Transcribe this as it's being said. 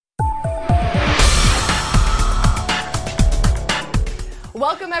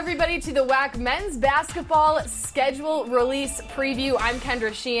Welcome, everybody, to the WAC men's basketball schedule release preview. I'm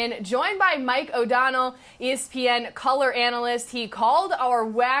Kendra Sheehan, joined by Mike O'Donnell, ESPN color analyst. He called our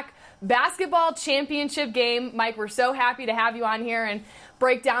WAC basketball championship game. Mike, we're so happy to have you on here and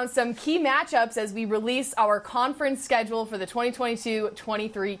break down some key matchups as we release our conference schedule for the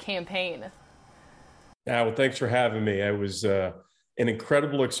 2022-23 campaign. Yeah, well, thanks for having me. It was an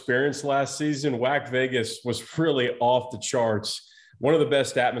incredible experience last season. WAC Vegas was really off the charts. One of the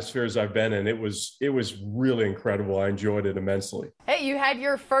best atmospheres I've been in. It was really incredible. I enjoyed it immensely. Hey, you had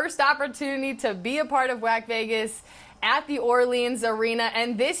your first opportunity to be a part of WAC Vegas at the Orleans Arena,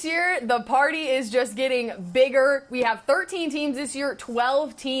 and this year the party is just getting bigger. We have 13 teams this year,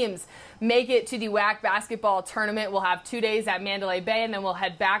 12 teams make it to the WAC basketball tournament. We'll have 2 days at Mandalay Bay, and then we'll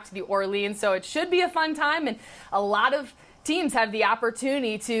head back to the Orleans, so it should be a fun time, and a lot of teams have the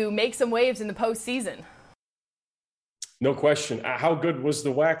opportunity to make some waves in the postseason. No question. How good was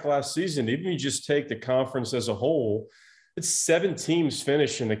the WAC last season? Even if you just take the conference as a whole, it's 7 teams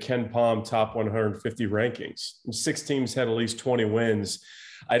finished in the Ken Pom top 150 rankings. And 6 teams had at least 20 wins.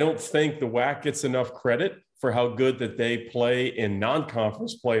 I don't think the WAC gets enough credit for how good that they play in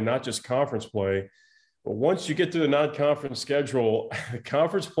non-conference play, not just conference play. But once you get to the non-conference schedule,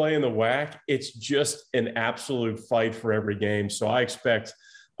 conference play in the WAC, it's just an absolute fight for every game. So I expect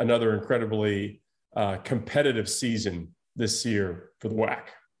another incredibly competitive season this year for the WAC.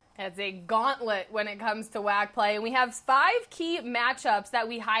 It's a gauntlet when it comes to WAC play. And we have 5 key matchups that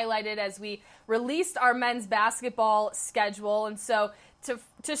we highlighted as we released our men's basketball schedule. And so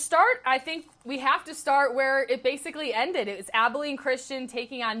to start, I think we have to start where it basically ended. It was Abilene Christian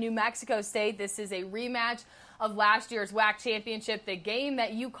taking on New Mexico State. This is a rematch of last year's WAC championship, the game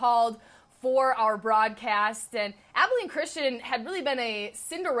that you called for our broadcast. And Abilene Christian had really been a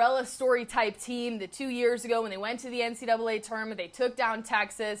Cinderella story type team the 2 years ago when they went to the NCAA tournament. They took down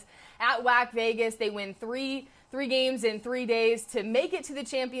Texas at WAC Vegas. They win three games in 3 days to make it to the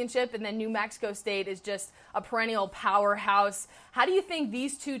championship. And then New Mexico State is just a perennial powerhouse. How do you think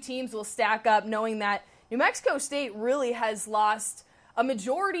these two teams will stack up, knowing that New Mexico State really has lost a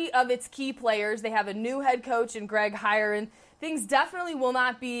majority of its key players? They have a new head coach in Greg Heiar, and things definitely will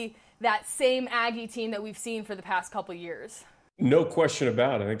not be that same Aggie team that we've seen for the past couple years. No question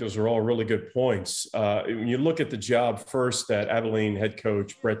about it. I think those are all really good points. When you look at the job first that Abilene head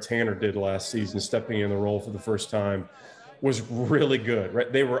coach Brett Tanner did last season, stepping in the role for the first time, was really good.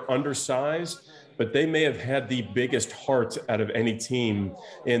 Right? They were undersized, but they may have had the biggest heart out of any team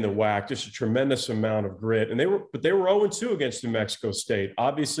in the WAC. Just a tremendous amount of grit. And they were 0-2 against New Mexico State.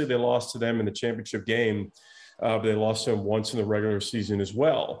 Obviously, they lost to them in the championship game. But they lost to them once in the regular season as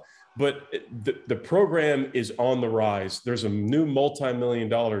well. But the program is on the rise. There's a new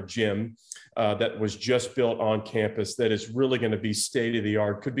multi-million-dollar gym that was just built on campus that is really going to be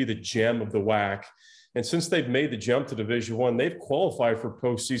state-of-the-art, could be the gem of the WAC. And since they've made the jump to Division I, they've qualified for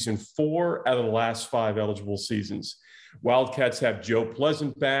postseason 4 out of the last 5 eligible seasons. Wildcats have Joe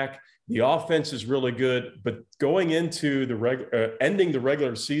Pleasant back. The offense is really good. But going into ending the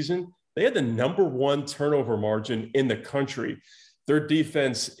regular season, they had the #1 turnover margin in the country. Their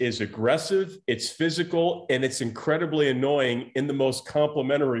defense is aggressive, it's physical, and it's incredibly annoying in the most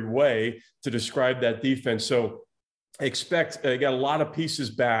complimentary way to describe that defense. So expect, got a lot of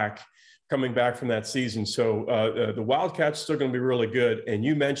pieces coming back from that season. So the Wildcats still going to be really good. And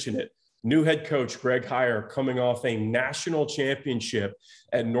you mentioned it, new head coach Greg Heiar coming off a national championship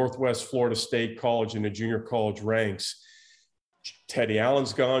at Northwest Florida State College in the junior college ranks. Teddy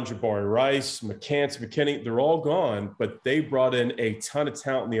Allen's gone, Jabari Rice, McKinney, they're all gone, but they brought in a ton of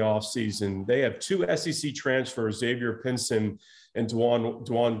talent in the offseason. They have 2 SEC transfers, Xavier Pinson and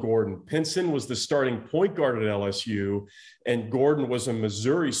Dwan Gordon. Pinson was the starting point guard at LSU, and Gordon was a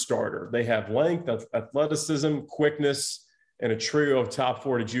Missouri starter. They have length, athleticism, quickness, and a trio of top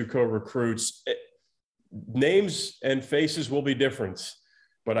 40 JUCO recruits. Names and faces will be different,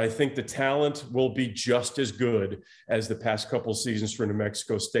 but I think the talent will be just as good as the past couple of seasons for New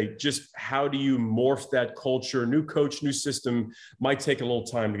Mexico State. Just how do you morph that culture? New coach, new system might take a little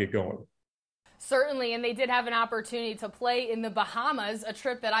time to get going. Certainly, and they did have an opportunity to play in the Bahamas, a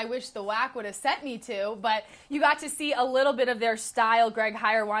trip that I wish the WAC would have sent me to, but you got to see a little bit of their style. Greg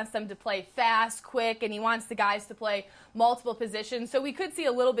Heiar wants them to play fast, quick, and he wants the guys to play multiple positions. So we could see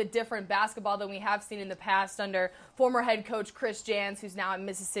a little bit different basketball than we have seen in the past under former head coach Chris Jans, who's now at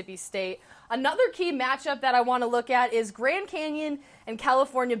Mississippi State. Another key matchup that I want to look at is Grand Canyon and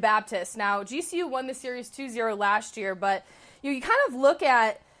California Baptist. Now, GCU won the series 2-0 last year, but you kind of look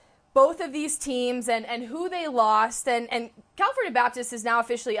at both of these teams and who they lost. And California Baptist is now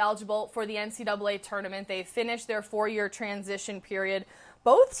officially eligible for the NCAA tournament. They finished their 4-year transition period.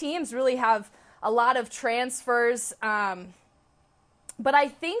 both teams really have a lot of transfers. But I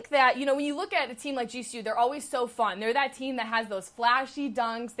think that, when you look at a team like GCU, they're always so fun. They're that team that has those flashy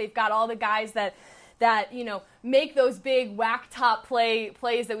dunks. They've got all the guys that make those big whack top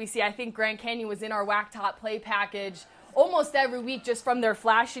plays that we see. I think Grand Canyon was in our whack top play package almost every week just from their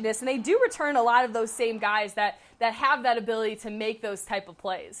flashiness. And they do return a lot of those same guys that have that ability to make those type of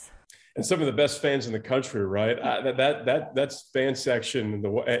plays. And some of the best fans in the country, right? That fan section in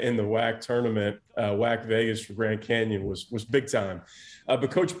the WAC tournament, WAC Vegas for Grand Canyon was big time.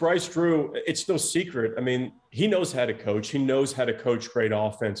 But Coach Bryce Drew, it's no secret. I mean, he knows how to coach. He knows how to coach great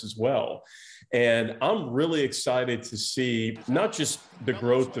offense as well. And I'm really excited to see not just the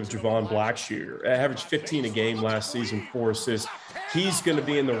growth of Javon Blackshear, averaged 15 a game last season, 4 assists. He's going to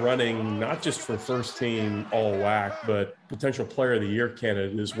be in the running, not just for first team all WAC, but potential player of the year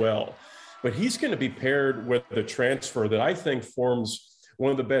candidate as well. But he's going to be paired with a transfer that I think forms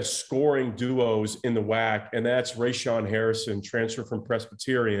one of the best scoring duos in the WAC, and that's Rayshawn Harrison, transfer from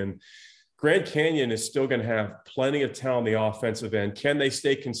Presbyterian. Grand Canyon is still going to have plenty of talent on the offensive end. Can they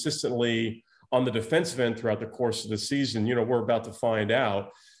stay consistently on the defensive end throughout the course of the season? We're about to find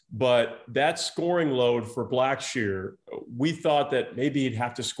out. But that scoring load for Blackshear, we thought that maybe he'd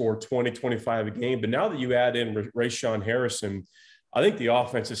have to score 20, 25 a game. But now that you add in Rayshawn Harrison, I think the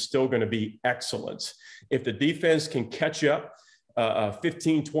offense is still going to be excellent. If the defense can catch up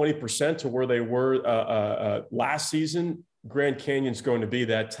 15, 20% to where they were last season, Grand Canyon's going to be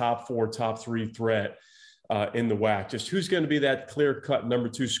that top 4, top 3 threat in the WAC. Just who's going to be that clear-cut number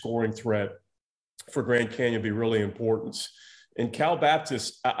 2 scoring threat for Grand Canyon be really important. And Cal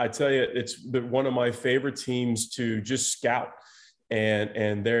Baptist, I tell you, it's been one of my favorite teams to just scout.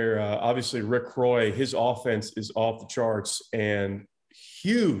 And they're obviously Rick Roy, his offense is off the charts, and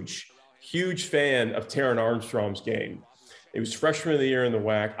huge fan of Taron Armstrong's game. He was freshman of the year in the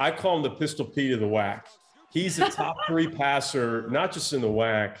WAC. I call him the Pistol Pete of the WAC. He's a top 3 passer, not just in the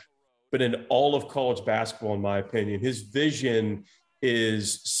WAC, but in all of college basketball, in my opinion. His vision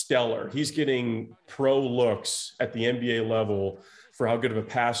is stellar. He's getting pro looks at the NBA level for how good of a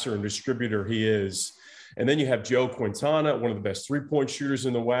passer and distributor he is. And then you have Joe Quintana, one of the best 3-point shooters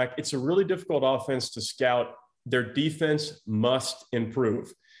in the WAC. It's a really difficult offense to scout. Their defense must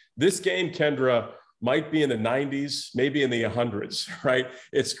improve. This game, Kendra, might be in the 90s, maybe in the 100s, right?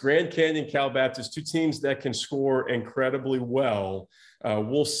 It's Grand Canyon, Cal Baptist, 2 teams that can score incredibly well.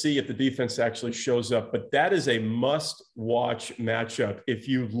 We'll see if the defense actually shows up, but that is a must-watch matchup if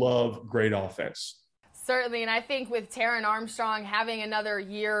you love great offense. Certainly, and I think with Taron Armstrong having another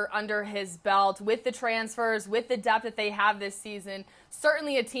year under his belt, with the transfers, with the depth that they have this season,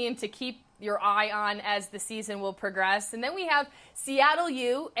 certainly a team to keep your eye on as the season will progress. And then we have Seattle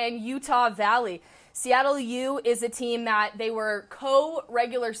U and Utah Valley. Seattle U is a team that they were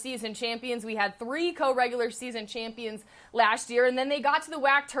co-regular season champions. We had 3 co-regular season champions last year, and then they got to the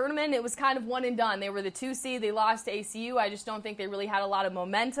WAC tournament. It was kind of one and done. They were the 2 seed. They lost to ACU. I just don't think they really had a lot of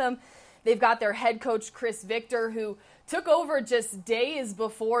momentum. They've got their head coach, Chris Victor, who took over just days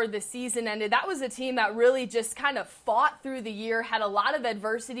before the season ended. That was a team that really just kind of fought through the year, had a lot of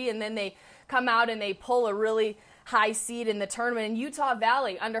adversity, and then they come out and they pull a really high seed in the tournament. And Utah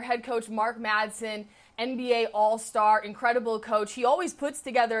Valley, under head coach Mark Madsen, NBA All-Star, incredible coach. He always puts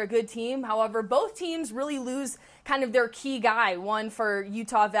together a good team. However, both teams really lose kind of their key guy. One for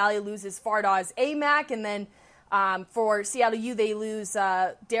Utah Valley loses Fardaws Amack, and then for Seattle U, they lose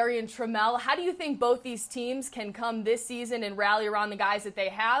Darian Trammell. How do you think both these teams can come this season and rally around the guys that they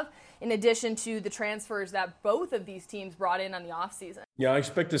have, in addition to the transfers that both of these teams brought in on the offseason? Yeah, I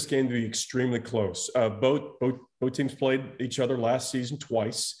expect this game to be extremely close. Both teams played each other last season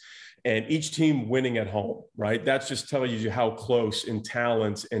twice, and each team winning at home, right? That's just telling you how close in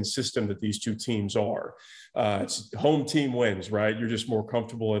talent and system that these 2 teams are. It's home team wins, right? You're just more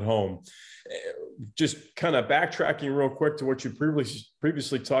comfortable at home. Just kind of backtracking real quick to what you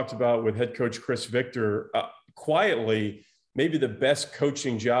previously talked about with head coach Chris Victor, quietly, maybe the best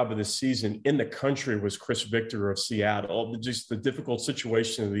coaching job of the season in the country was Chris Victor of Seattle. Just the difficult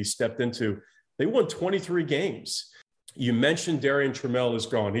situation that he stepped into. They won 23 games. You mentioned Darian Trammell is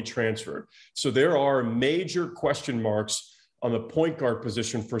gone. He transferred. So there are major question marks on the point guard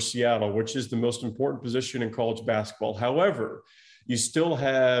position for Seattle, which is the most important position in college basketball. However, you still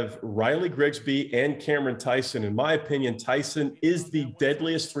have Riley Grigsby and Cameron Tyson. In my opinion, Tyson is the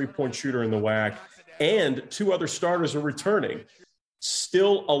deadliest 3-point shooter in the WAC, and 2 other starters are returning.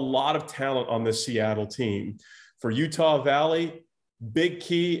 Still a lot of talent on this Seattle team. For Utah Valley, big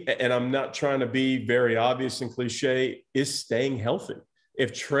key, and I'm not trying to be very obvious and cliche, is staying healthy.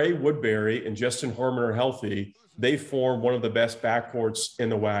 if Trey Woodbury and Justin Harmon are healthy, they form one of the best backcourts in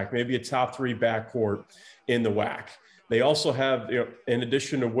the WAC, maybe a top 3 backcourt in the WAC. They also have, in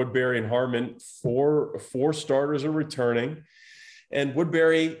addition to Woodbury and Harmon, four starters are returning. And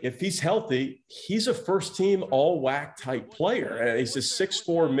Woodbury, if he's healthy, he's a first-team all-WAC type player. He's a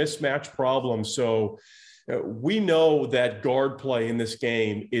 6'4" mismatch problem. So we know that guard play in this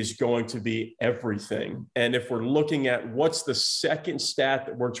game is going to be everything. And if we're looking at what's the second stat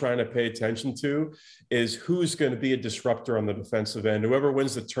that we're trying to pay attention to is who's going to be a disruptor on the defensive end. Whoever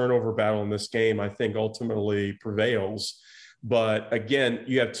wins the turnover battle in this game, I think ultimately prevails. But again,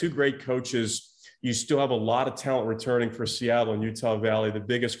 you have 2 great coaches. You still have a lot of talent returning for Seattle and Utah Valley. The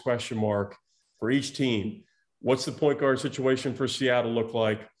biggest question mark for each team, what's the point guard situation for Seattle look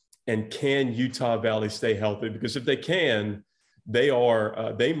like? And can Utah Valley stay healthy? Because if they can, they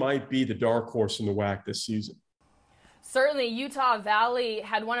might be the dark horse in the WAC this season. Certainly, Utah Valley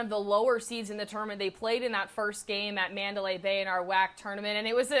had one of the lower seeds in the tournament. They played in that first game at Mandalay Bay in our WAC tournament, and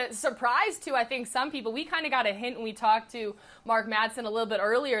it was a surprise to, I think, some people. We kind of got a hint when we talked to Mark Madsen a little bit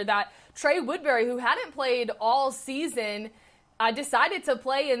earlier that Trey Woodbury, who hadn't played all season, decided to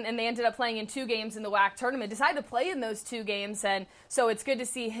play, and they ended up playing in 2 games in the WAC tournament, decided to play in those 2 games, and so it's good to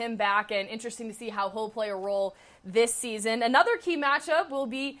see him back and interesting to see how he'll play a role this season. Another key matchup will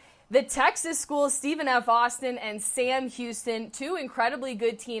be the Texas schools, Stephen F. Austin and Sam Houston, 2 incredibly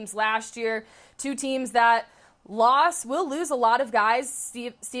good teams last year, 2 teams that will lose a lot of guys.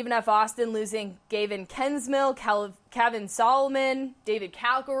 Stephen F. Austin losing Gavin Kensmill, Kevin Solomon, David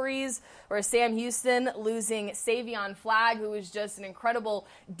Calcarees, whereas Sam Houston losing Savion Flagg, who was just an incredible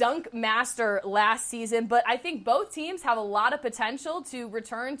dunk master last season. But I think both teams have a lot of potential to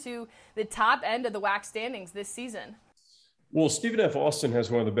return to the top end of the WAC standings this season. Well, Stephen F. Austin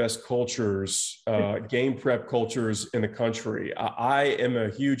has one of the best cultures, game prep cultures in the country. I am a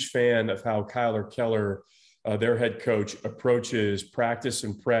huge fan of how Kyler Keller, their head coach, approaches practice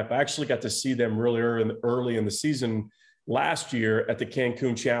and prep. I actually got to see them really early in the season last year at the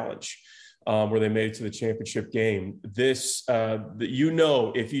Cancun Challenge, where they made it to the championship game.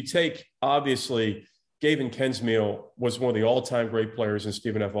 If you take, obviously, Gavin Kensmill was one of the all-time great players in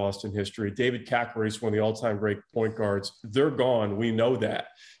Stephen F. Austin history. David Calcarees is one of the all-time great point guards. They're gone. We know that.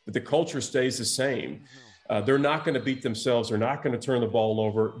 But the culture stays the same. They're not going to beat themselves. They're not going to turn the ball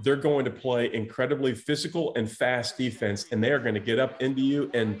over. They're going to play incredibly physical and fast defense, and they are going to get up into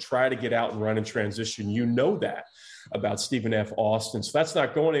you and try to get out and run in transition. You know that about Stephen F. Austin. So that's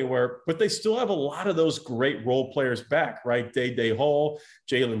not going anywhere, but they still have a lot of those great role players back, right? Day Hall,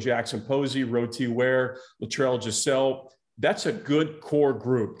 Jalen Jackson Posey, Roti Ware, Latrell Giselle. That's a good core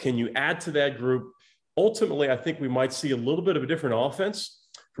group. Can you add to that group? Ultimately, I think we might see a little bit of a different offense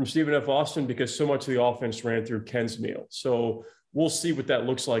from Stephen F. Austin because so much of the offense ran through Kensmill. So we'll see what that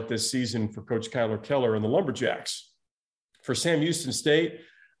looks like this season for Coach Kyler Keller and the Lumberjacks. For Sam Houston State,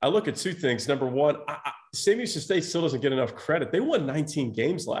 I look at 2 things. Number one, Sam Houston State still doesn't get enough credit. They won 19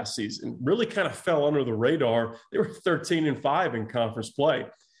 games last season, really kind of fell under the radar. They were 13-5 in conference play.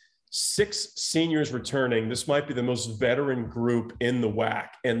 6 seniors returning. This might be the most veteran group in the WAC,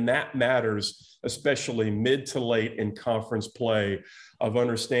 and that matters, especially mid to late in conference play, of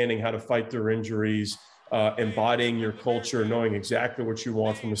understanding how to fight their injuries, embodying your culture, knowing exactly what you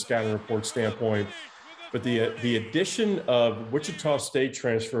want from a scouting report standpoint. But the addition of Wichita State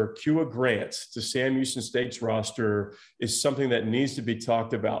transfer Kua Grant to Sam Houston State's roster is something that needs to be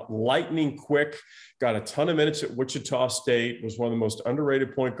talked about. Lightning quick, got a ton of minutes at Wichita State, was one of the most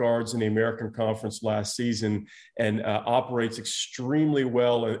underrated point guards in the American Conference last season, and operates extremely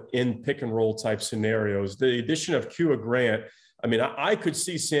well in pick and roll type scenarios. The addition of Kua Grant, I mean, I could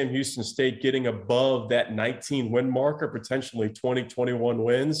see Sam Houston State getting above that 19 win mark or potentially 20, 21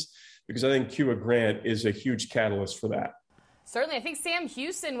 wins, because I think Kua Grant is a huge catalyst for that. Certainly. I think Sam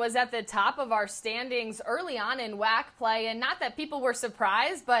Houston was at the top of our standings early on in WAC play, and not that people were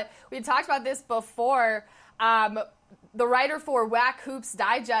surprised, but we had talked about this before. The writer for WAC Hoops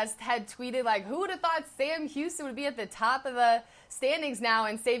Digest had tweeted, like, who would have thought Sam Houston would be at the top of the standings now?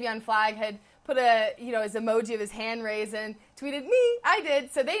 And Savion Flagg had put his emoji of his hand raised and tweeted, me, I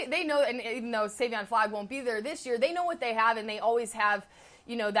did. So they know, and even though Savion Flagg won't be there this year, they know what they have, and they always have,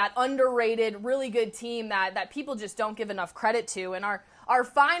 that underrated, really good team that people just don't give enough credit to. And our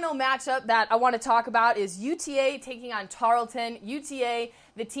final matchup that I want to talk about is UTA taking on Tarleton. UTA,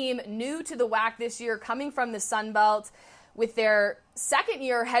 the team new to the WAC this year, coming from the Sun Belt, with their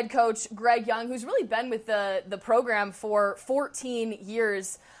second-year head coach, Greg Young, who's really been with the program for 14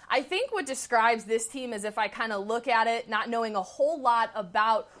 years. I think what describes this team is, if I kind of look at it, not knowing a whole lot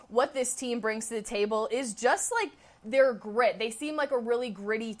about what this team brings to the table, is just like their grit. They seem like a really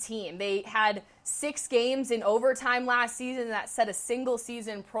gritty team. They had 6 games in overtime last season that set a single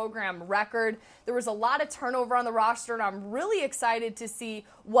season program record. There was a lot of turnover on the roster, and I'm really excited to see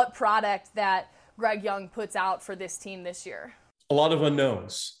what product that Greg Young puts out for this team this year. A lot of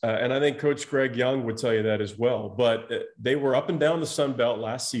unknowns, and I think Coach Greg Young would tell you that as well. But they were up and down the Sun Belt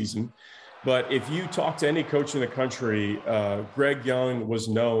last season. But if you talk to any coach in the country, Greg Young was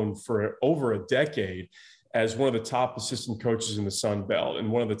known for over a decade as one of the top assistant coaches in the Sun Belt and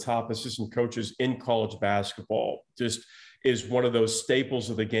one of the top assistant coaches in college basketball. Just is one of those staples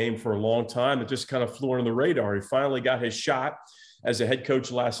of the game for a long time that just kind of flew under the radar. He finally got his shot as a head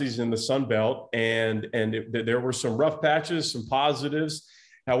coach last season in the Sun Belt, and there were some rough patches, some positives.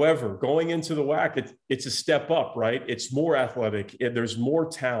 However, going into the WAC, it's a step up, right? It's more athletic. There's more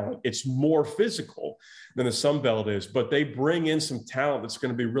talent. It's more physical than the Sun Belt is, but they bring in some talent that's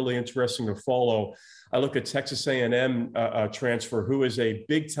going to be really interesting to follow. I look at Texas A&M transfer, who is a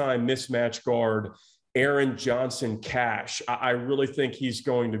big-time mismatch guard, Aaron Johnson Cash. I really think he's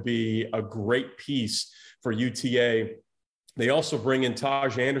going to be a great piece for UTA. They also bring in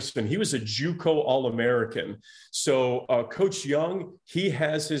Taj Anderson. He was a JUCO All-American. So Coach Young, he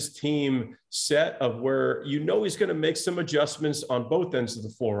has his team set of where he's going to make some adjustments on both ends of the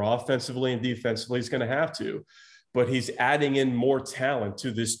floor, offensively and defensively. He's going to have to. But he's adding in more talent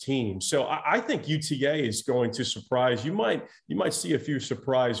to this team. So I think UTA is going to surprise. You might see a few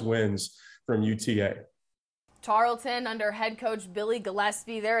surprise wins from UTA. Tarleton under head coach Billy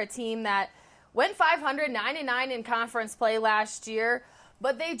Gillispie, they're a team that went 500, 9-9 in conference play last year,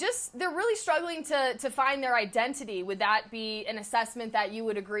 but they're really struggling to find their identity. Would that be an assessment that you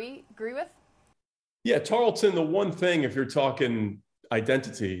would agree with? Yeah, Tarleton, the one thing, if you're talking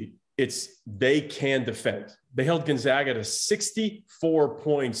identity, it's they can defend. They held Gonzaga to 64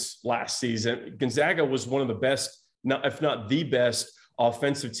 points last season. Gonzaga was one of the best, if not the best,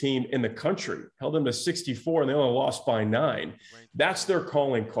 offensive team in the country. Held them to 64, and they only lost by 9. That's their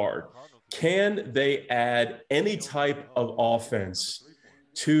calling card. Can they add any type of offense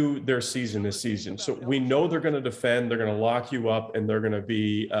to their season this season? So we know they're going to defend, they're going to lock you up, and they're going to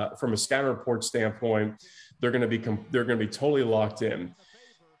be, from a scouting report standpoint, they're going to be totally locked in.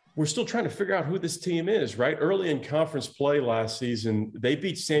 We're still trying to figure out who this team is, right? Early in conference play last season, they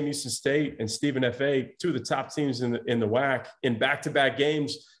beat Sam Houston State and Stephen F.A., 2 of the top teams in the WAC, in back-to-back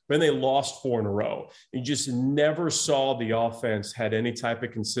games. Then they lost 4 in a row. You just never saw the offense had any type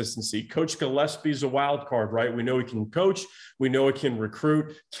of consistency. Coach Gillespie's a wild card, right? We know he can coach. We know he can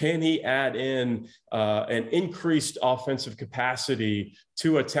recruit. Can he add in an increased offensive capacity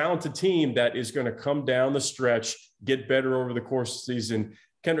to a talented team that is going to come down the stretch, get better over the course of the season?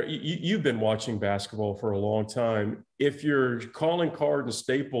 Kendra, you've been watching basketball for a long time. If your calling card and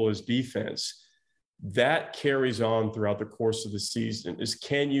staple is defense, that carries on throughout the course of the season.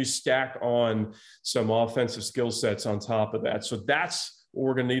 Can you stack on some offensive skill sets on top of that? So that's what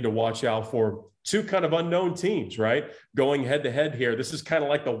we're going to need to watch out for. 2 kind of unknown teams, right? Going head to head here. This is kind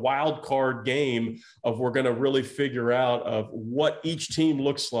of like the wild card game of we're going to really figure out of what each team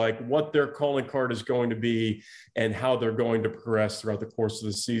looks like, what their calling card is going to be, and how they're going to progress throughout the course of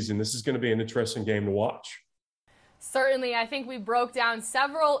the season. This is going to be an interesting game to watch. Certainly, I think we broke down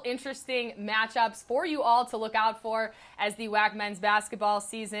several interesting matchups for you all to look out for as the WAC men's basketball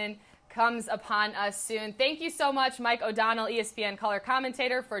season comes upon us soon. Thank you so much, Mike O'Donnell, ESPN color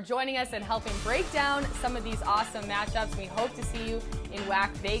commentator, for joining us and helping break down some of these awesome matchups. We hope to see you in WAC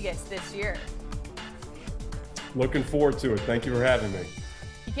Vegas this year. Looking forward to it. Thank you for having me.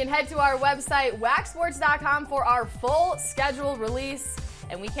 You can head to our website, wacsports.com, for our full schedule release.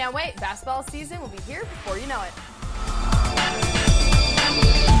 And we can't wait. Basketball season will be here before you know it.